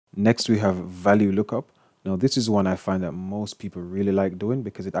Next, we have value lookup. Now, this is one I find that most people really like doing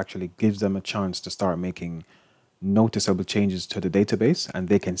because it actually gives them a chance to start making noticeable changes to the database, and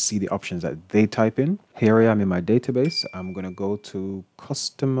they can see the options that they type in. Here I am in my database. I'm going to go to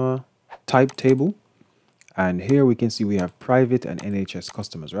customer type table, and here we can see we have private and NHS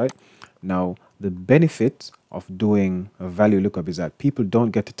customers, right? Now, the benefit of doing a value lookup is that people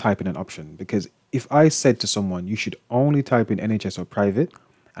don't get to type in an option, because if I said to someone, you should only type in NHS or private,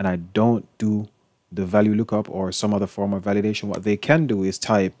 and I don't do the value lookup or some other form of validation, what they can do is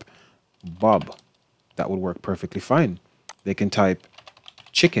type Bob. That would work perfectly fine. They can type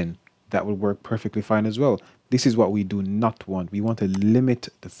chicken. That would work perfectly fine as well. This is what we do not want. We want to limit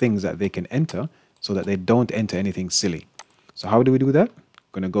the things that they can enter so that they don't enter anything silly. So how do we do that?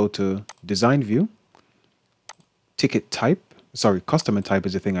 Going to go to design view, ticket type, sorry, customer type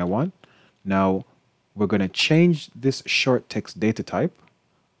is the thing I want. Now we're going to change this short text data type.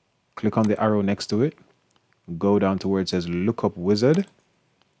 Click on the arrow next to it. Go down to where it says lookup wizard.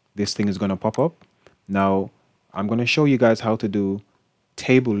 This thing is going to pop up. Now I'm going to show you guys how to do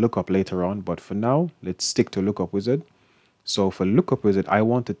table lookup later on, but for now, let's stick to lookup wizard. So for lookup wizard, I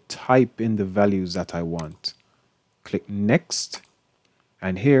want to type in the values that I want. Click next.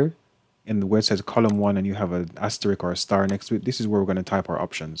 And here in the where it says column 1 and you have an asterisk or a star next to it, this is where we're going to type our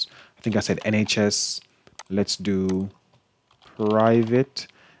options. I think I said NHS. Let's do private.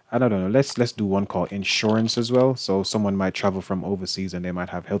 I don't know. Let's do one called insurance as well. So someone might travel from overseas and they might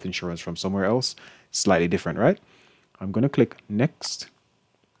have health insurance from somewhere else. Slightly different, right? I'm going to click next.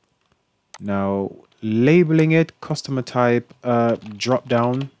 Now, labeling it, customer type, drop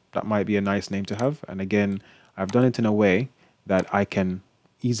down, that might be a nice name to have. And again, I've done it in a way that I can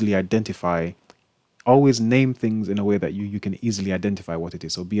easily identify. Always name things in a way that you can easily identify what it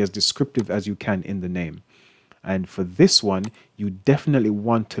is. So be as descriptive as you can in the name. And for this one, you definitely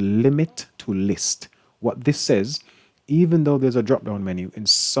want to limit to list. What this says, even though there's a drop-down menu, in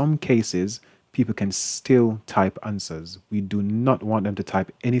some cases, people can still type answers. We do not want them to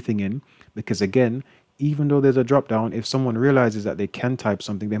type anything in because, again, even though there's a drop-down, if someone realizes that they can type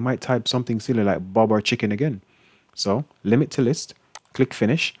something, they might type something silly like Bob or chicken again. So limit to list, click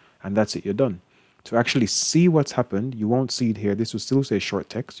finish, and that's it, you're done. To actually see what's happened, you won't see it here. This will still say short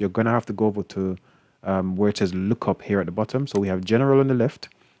text. You're going to have to go over to where it says lookup here at the bottom. So we have general on the left,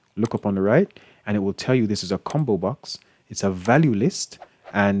 lookup on the right, and it will tell you this is a combo box. It's a value list,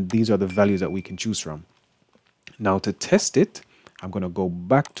 and these are the values that we can choose from. Now to test it, I'm going to go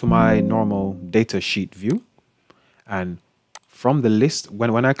back to my normal data sheet view, and from the list,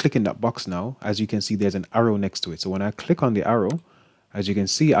 when I click in that box now, as you can see, there's an arrow next to it. So when I click on the arrow, as you can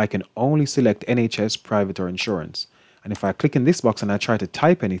see, I can only select NHS, private, or insurance. And if I click in this box and I try to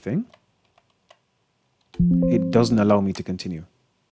type anything, it doesn't allow me to continue.